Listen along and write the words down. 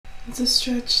It's a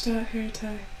stretched out hair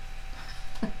tie.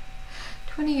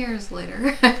 20 years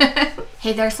later.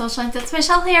 Hey there, Socialites. It's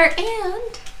Michelle here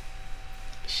and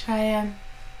ShiAnne.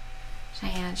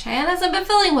 ShiAnne hasn't been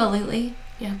feeling well lately.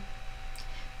 Yeah.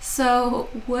 So,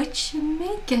 what you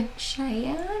making,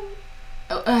 ShiAnne?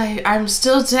 Oh, I'm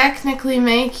still technically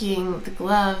making the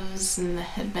gloves and the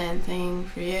headband thing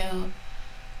for you.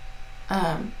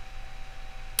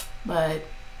 But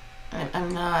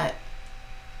I'm not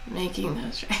making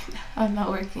those right now. I'm not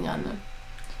working on them.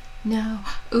 No.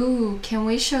 Ooh, can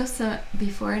we show some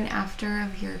before and after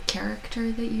of your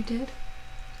character that you did?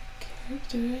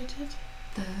 Character I did?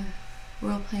 The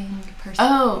role-playing person.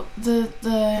 Oh,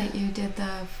 that you did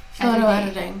the photo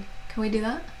editing. Can we do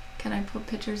that? Can I put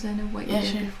pictures in of what you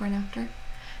did before and after?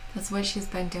 That's what she's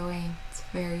been doing. It's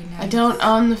very nice. I don't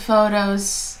own the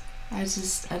photos. I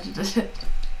just edited it.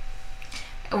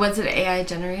 Was it AI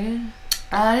generated?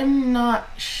 I'm not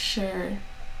sure.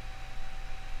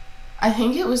 I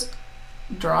think it was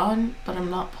drawn, but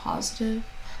I'm not positive.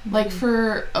 Mm-hmm. Like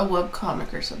for a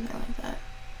webcomic or something like that.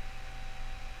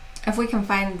 If we can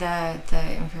find the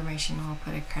information, we'll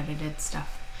put accredited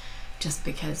stuff. Just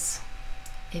because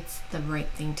it's the right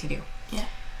thing to do. Yeah.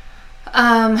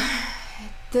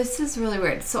 This is really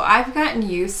weird. So I've gotten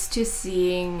used to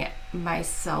seeing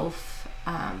myself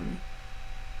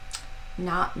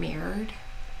not mirrored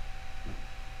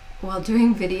while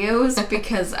doing videos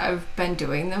because I've been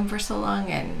doing them for so long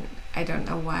and I don't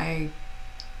know why.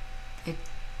 I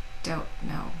don't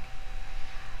know.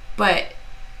 But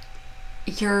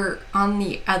you're on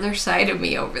the other side of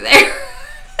me over there.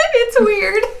 It's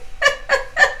weird.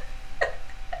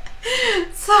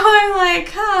 So I'm like,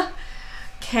 huh.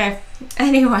 Okay.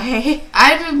 Anyway.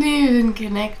 I didn't even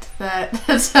connect that.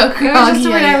 That's how groggy just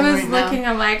when I was right looking,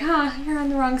 now. I'm like, huh, you're on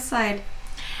the wrong side.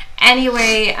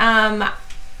 Anyway, I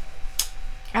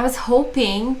was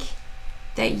hoping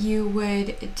that you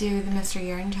would do the Mr.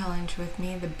 Yarn Challenge with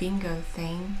me, the bingo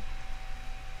thing.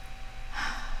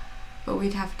 But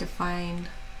we'd have to find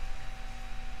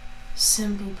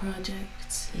simple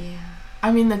projects. Yeah.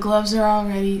 I mean, the gloves are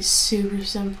already super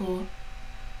simple.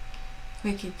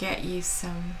 We could get you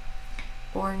some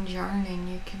orange yarn and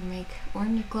you can make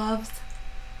orange gloves.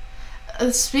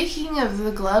 Speaking of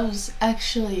the gloves,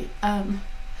 actually, mine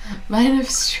have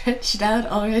stretched out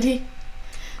already.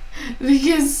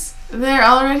 Because they're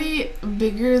already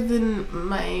bigger than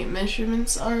my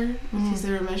measurements are. Because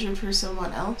they were measured for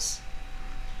someone else.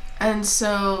 And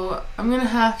so I'm going to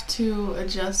have to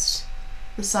adjust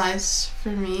the size for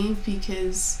me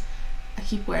because I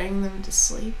keep wearing them to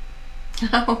sleep.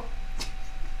 Oh.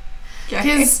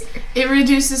 Because it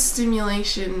reduces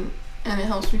stimulation and it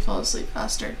helps me fall asleep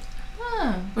faster.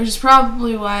 Huh. Which is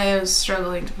probably why I was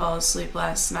struggling to fall asleep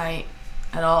last night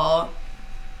at all.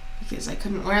 Because I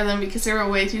couldn't wear them because they were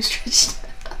way too stretched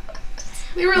out.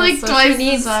 They were like twice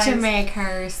the size. To make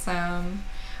her some.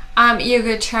 You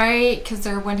could try, because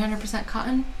they're 100%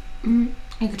 cotton. Mm-hmm.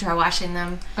 You could try washing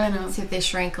them. I know. See if they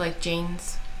shrink like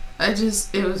jeans.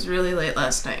 It was really late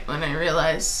last night when I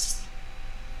realized.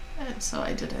 And so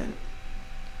I didn't.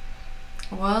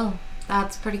 Well,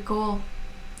 that's pretty cool.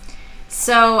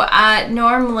 So,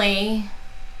 normally,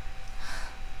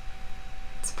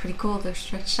 it's pretty cool. They're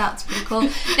stretched out. It's pretty cool.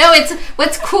 No,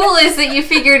 what's cool is that you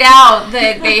figured out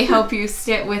that they help you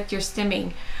with your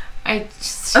stimming.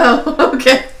 Oh,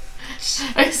 okay.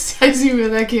 I see where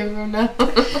that came from now.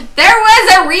 There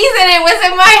was a reason it was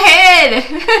in my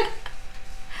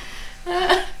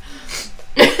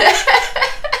head.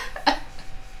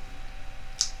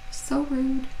 So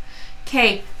rude.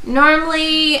 Okay,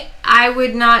 normally I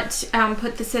would not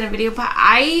put this in a video, but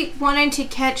I wanted to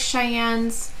catch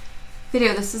ShiAnne's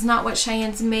video. This is not what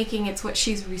ShiAnne's making, it's what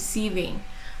she's receiving.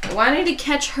 I wanted to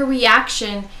catch her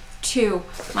reaction to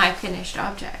my finished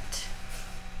object.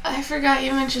 I forgot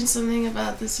you mentioned something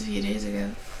about this a few days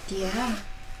ago. Yeah.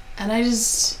 And I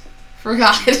just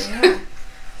forgot. Yeah.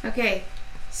 Okay,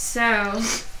 so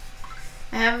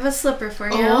I have a slipper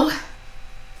for you. Oh.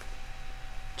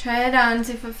 Try it on,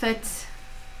 see if it fits.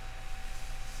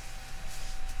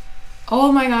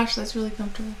 Oh my gosh, that's really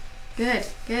comfortable. Good,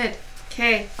 good.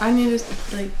 Okay. I need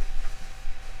to, like...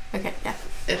 Okay, yeah.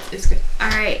 It's good.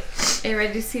 Alright. Are you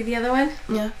ready to see the other one?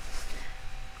 Yeah.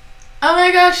 Oh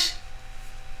my gosh!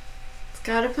 It's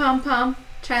got a pom-pom.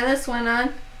 Try this one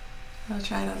on. I'll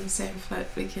try it on the same foot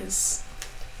because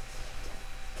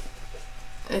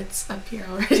it's up here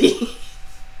already.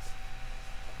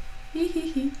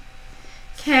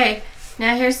 Okay,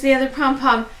 now here's the other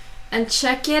pom-pom. And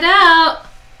check it out.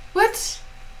 What?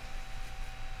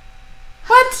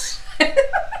 What?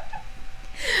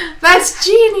 That's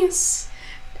genius.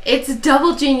 It's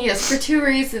double genius for 2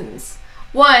 reasons.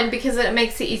 1, because it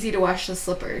makes it easy to wash the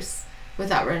slippers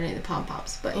without running the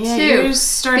pom-poms. But yeah, 2, you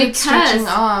started stretching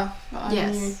off on your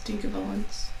yes. Tinkerbell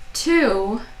ones.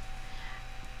 2,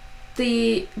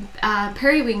 the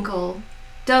periwinkle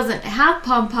doesn't have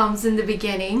pom-poms in the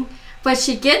beginning, but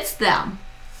she gets them.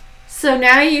 So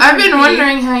now you I've been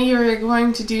wondering how you were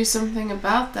going to do something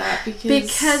about that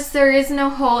because there is no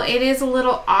hole. It is a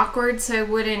little awkward, so I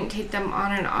wouldn't take them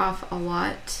on and off a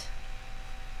lot.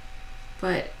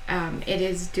 But it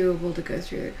is doable to go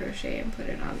through the crochet and put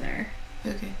it on there.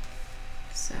 Okay.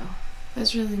 So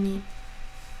that's really neat.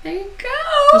 There you go.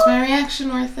 Was my reaction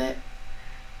worth it?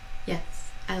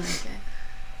 Yes, I like it.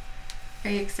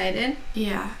 Are you excited?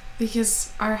 Yeah,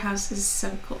 because our house is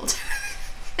so cold.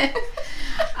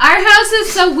 Our house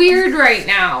is so weird right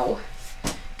now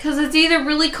because it's either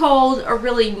really cold or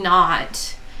really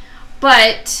not.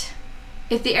 But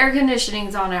if the air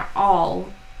conditioning's on at all,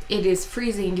 it is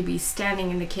freezing to be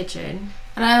standing in the kitchen.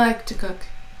 And I like to cook.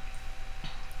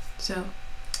 So.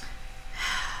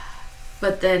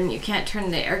 But then you can't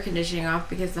turn the air conditioning off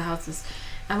because the house is...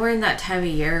 And we're in that time of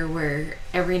year where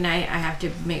every night I have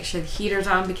to make sure the heater's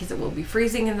on because it will be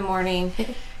freezing in the morning.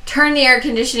 Turn the air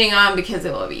conditioning on because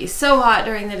it will be so hot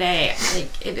during the day.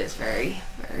 Like, it is very,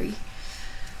 very...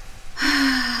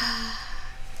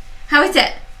 How is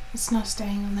it? It's not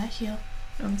staying on that heel.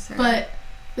 I'm sorry. But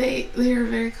they are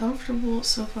very comfortable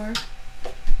so far.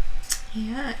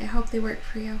 Yeah, I hope they work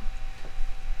for you.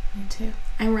 Me too.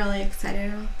 I'm really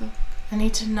excited about them. I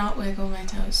need to not wiggle my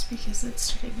toes because it's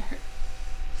starting to hurt.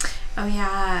 Oh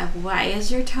yeah, why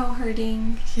is your toe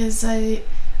hurting? Because I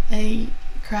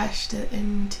crashed it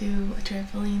into a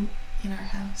trampoline in our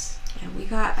house. Yeah, we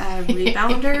got a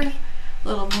rebounder,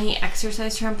 little mini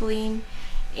exercise trampoline,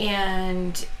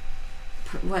 and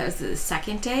what was it, the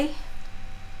second day?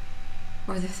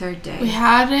 Or the third day? We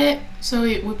had it, so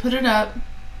we put it up.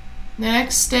 The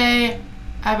next day,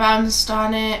 I bounced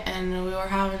on it, and we were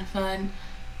having fun.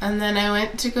 And then I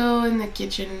went to go in the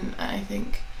kitchen, I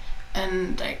think,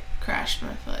 and I crashed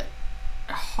my foot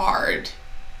hard.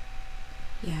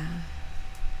 Yeah.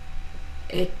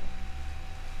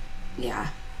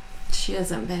 She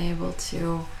hasn't been able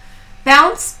to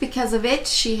bounce because of it.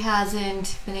 She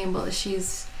hasn't been able to,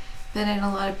 she's been in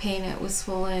a lot of pain. It was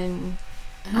swollen.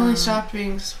 It only stopped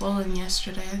being swollen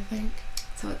yesterday, I think.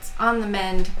 So it's on the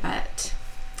mend, but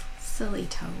silly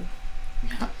toe.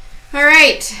 Yeah. All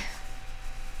right.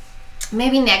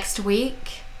 Maybe next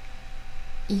week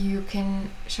you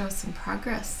can show some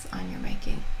progress on your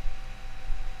making.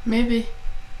 Maybe.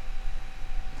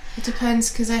 It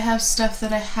depends, because I have stuff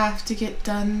that I have to get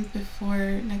done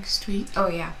before next week. Oh,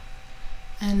 yeah.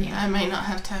 And I might not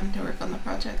have time to work on the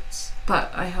projects.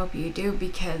 But I hope you do,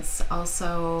 because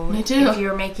also Me too. If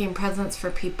you're making presents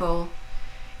for people,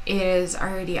 it is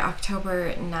already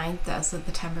October 9th as of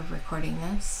the time of recording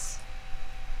this.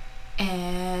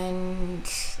 And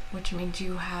which means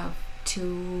you have a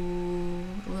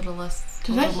little more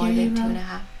than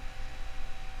 2.5.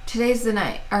 Today's the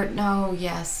night, or no,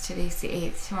 yes, today's the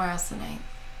 8th. Tomorrow's the 9th.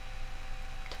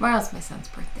 Tomorrow's my son's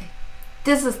birthday.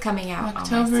 This is coming out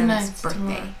October on my 9th son's birthday.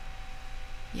 tomorrow.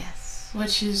 Yes.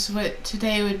 Which is what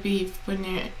today would be when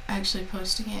you're actually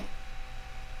posting it.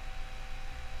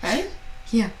 Right?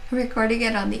 Yeah, I'm recording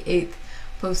it on the 8th,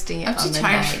 posting it on the 9th. I'm too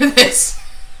tired for this.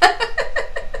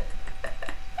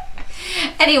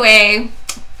 Anyway,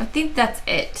 I think that's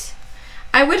it.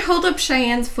 I would hold up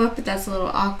Cheyenne's foot, but that's a little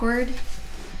awkward.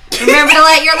 Remember to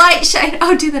let your light shine.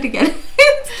 Oh, do that again.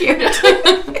 It's cute.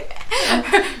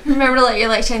 Remember to let your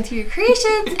light shine through your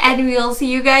creations, and we'll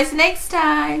see you guys next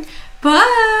time.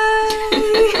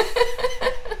 Bye.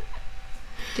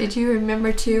 Did you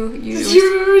remember to use? Did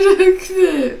you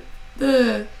remember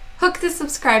the hook the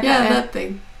subscribe yeah, button? that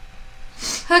thing.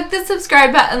 Hook the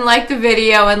subscribe button, like the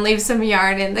video, and leave some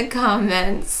yarn in the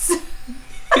comments.